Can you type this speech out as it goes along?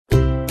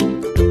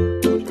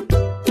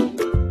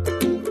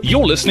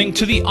You're listening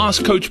to the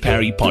Ask Coach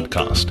Parry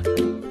podcast.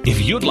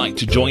 If you'd like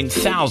to join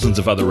thousands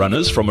of other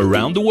runners from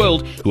around the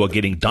world who are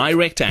getting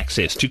direct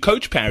access to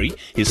Coach Parry,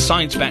 his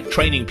science-backed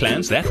training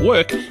plans that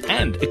work,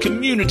 and a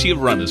community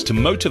of runners to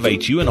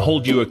motivate you and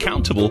hold you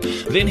accountable,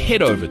 then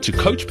head over to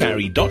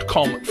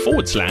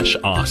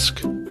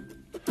coachparry.com/ask.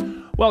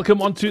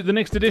 Welcome on to the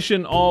next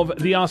edition of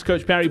the Ask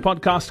Coach Parry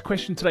podcast.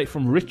 Question today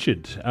from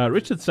Richard.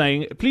 Richard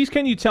saying, please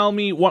can you tell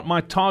me what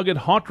my target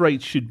heart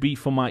rate should be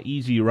for my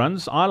easy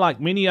runs? I, like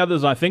many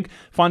others, I think,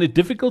 find it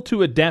difficult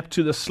to adapt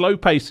to the slow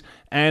pace,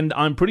 and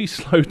I'm pretty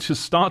slow to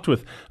start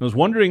with. I was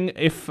wondering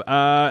if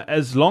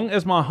as long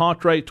as my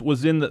heart rate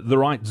was in the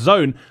right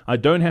zone, I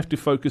don't have to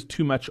focus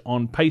too much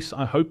on pace.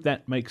 I hope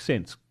that makes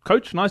sense.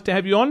 Coach, nice to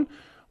have you on.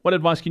 What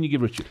advice can you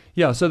give Richard?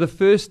 Yeah, so the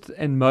first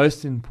and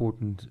most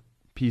important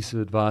piece of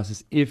advice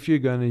is if you're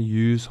going to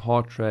use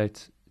heart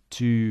rate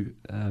to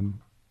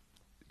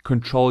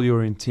control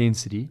your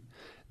intensity,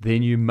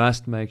 then you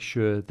must make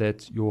sure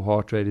that your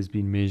heart rate has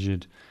been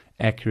measured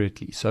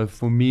accurately. So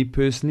for me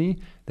personally,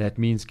 that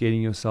means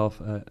getting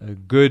yourself a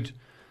good,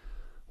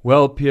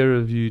 well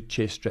peer-reviewed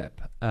chest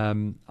strap.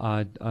 I'm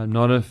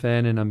not a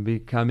fan, and I'm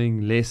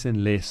becoming less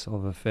and less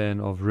of a fan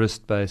of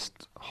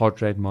wrist-based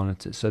heart rate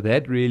monitors. So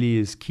that really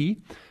is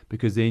key,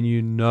 because then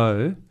you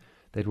know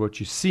that what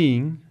you're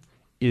seeing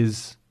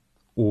is,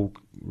 or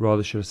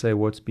rather should I say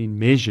what's been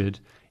measured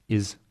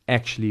is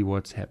actually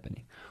what's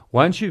happening.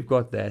 Once you've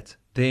got that,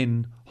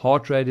 then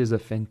heart rate is a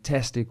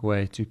fantastic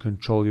way to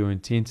control your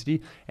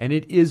intensity, and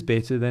it is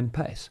better than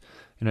pace.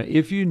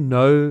 If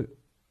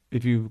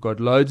you've got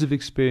loads of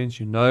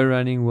experience,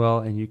 running well,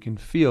 and you can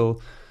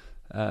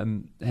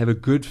have a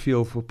good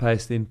feel for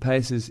pace, then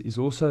pace is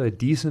also a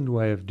decent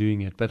way of doing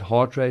it. But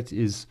heart rate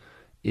it's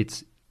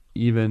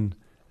even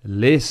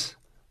less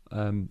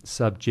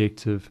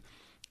subjective.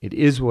 It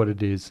is what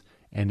it is,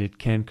 and it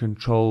can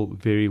control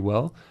very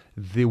well.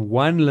 The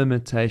one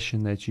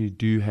limitation that you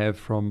do have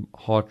from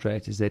heart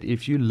rate is that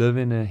if you live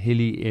in a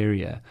hilly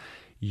area,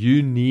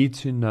 you need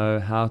to know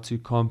how to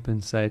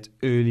compensate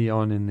early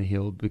on in the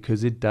hill,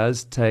 because it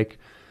does take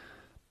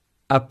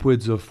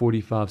upwards of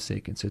 45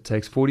 seconds. So it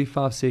takes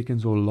 45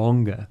 seconds or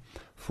longer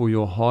for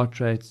your heart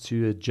rate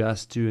to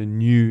adjust to a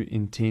new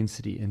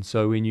intensity. And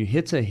so when you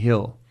hit a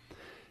hill,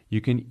 you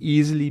can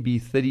easily be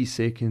 30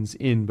 seconds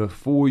in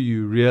before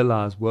you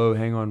realize, whoa,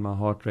 hang on, my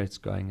heart rate's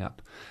going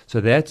up. So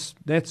that's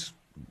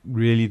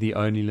really the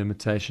only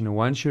limitation. And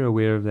once you're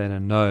aware of that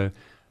and know,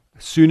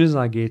 as soon as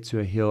I get to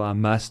a hill, I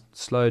must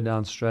slow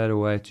down straight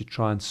away to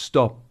try and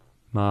stop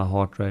my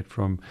heart rate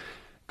from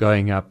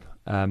going up,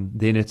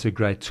 then it's a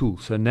great tool.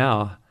 So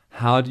now,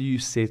 how do you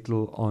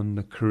settle on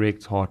the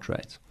correct heart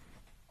rate?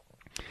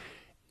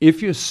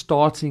 If you're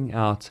starting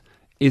out,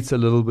 it's a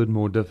little bit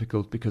more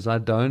difficult, because I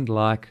don't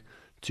like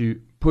to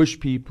push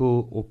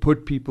people or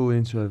put people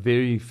into a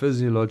very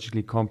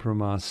physiologically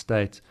compromised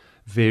state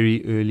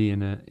very early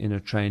in a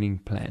training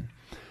plan.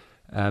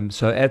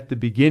 So at the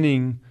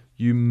beginning,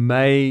 you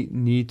may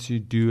need to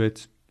do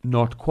it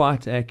not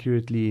quite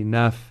accurately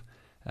enough,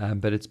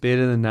 but it's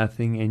better than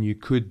nothing, and you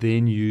could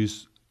then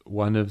use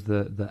one of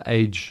the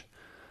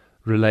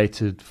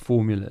age-related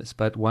formulas.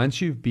 But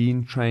once you've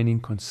been training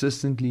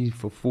consistently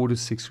for 4 to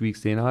 6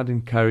 weeks, then I'd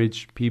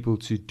encourage people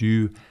to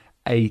do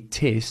a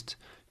test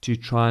to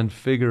try and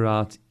figure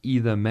out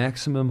either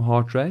maximum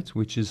heart rate,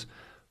 which is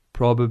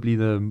probably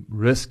the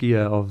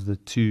riskier of the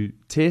two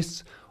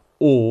tests,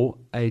 or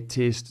a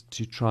test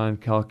to try and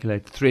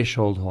calculate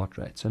threshold heart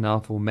rate. So now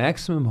for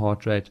maximum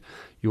heart rate,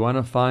 you want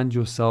to find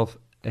yourself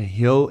a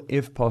hill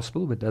if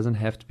possible, but doesn't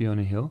have to be on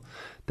a hill,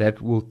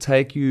 that will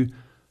take you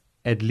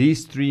at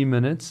least 3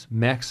 minutes,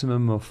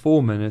 maximum of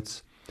 4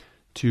 minutes,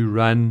 to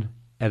run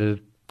at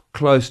a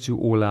close to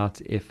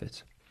all-out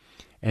effort.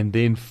 And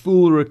then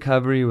full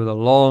recovery with a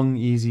long,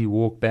 easy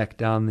walk back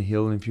down the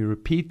hill. And if you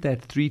repeat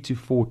that 3 to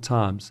 4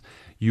 times,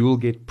 you will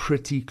get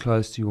pretty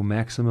close to your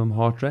maximum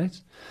heart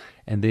rate.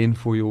 And then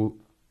for your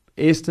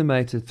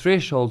estimated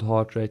threshold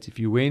heart rate, if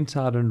you went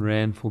out and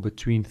ran for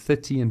between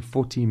 30 and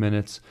 40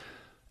 minutes,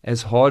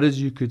 as hard as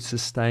you could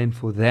sustain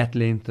for that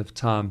length of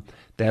time,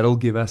 that'll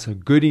give us a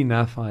good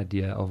enough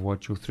idea of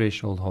what your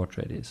threshold heart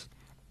rate is.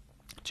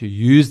 To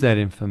use that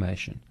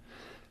information,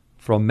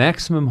 from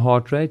maximum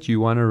heart rate, you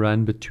want to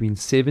run between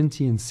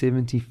 70 and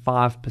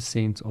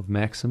 75% of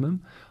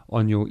maximum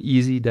on your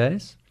easy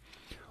days,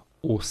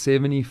 or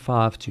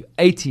 75 to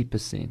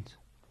 80%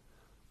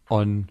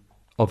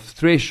 of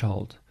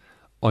threshold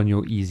on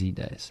your easy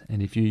days.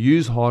 And if you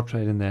use heart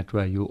rate in that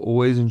way, you'll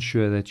always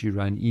ensure that you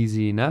run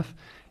easy enough.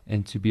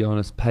 And to be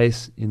honest,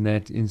 pace in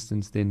that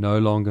instance then no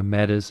longer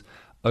matters.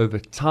 Over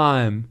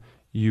time,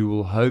 you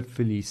will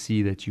hopefully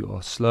see that you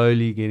are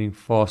slowly getting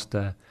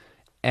faster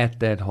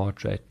at that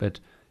heart rate. But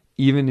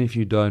even if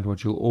you don't,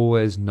 what you'll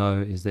always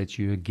know is that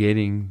you are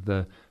getting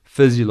the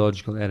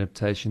physiological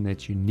adaptation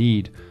that you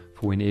need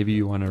for whenever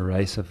you want to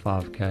race a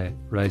 5K,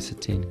 race a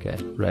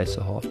 10K, race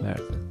a half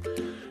marathon.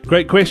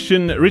 Great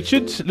question,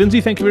 Richard.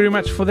 Lindsay, thank you very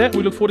much for that.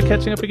 We look forward to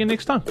catching up again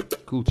next time.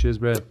 Cool. Cheers,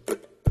 Brad.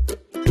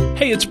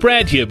 Hey, it's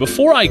Brad here.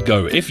 Before I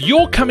go, if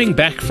you're coming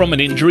back from an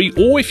injury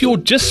or if you're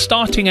just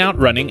starting out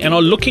running and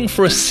are looking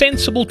for a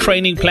sensible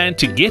training plan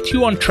to get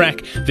you on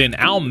track, then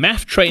our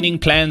MAF training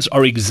plans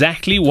are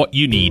exactly what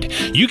you need.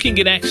 You can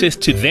get access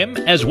to them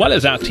as well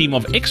as our team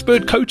of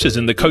expert coaches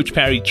in the Coach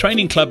Parry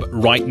Training Club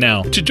right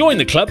now. To join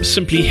the club,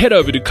 simply head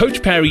over to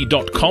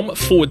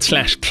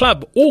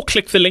coachparry.com/club or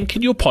click the link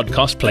in your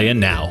podcast player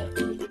now.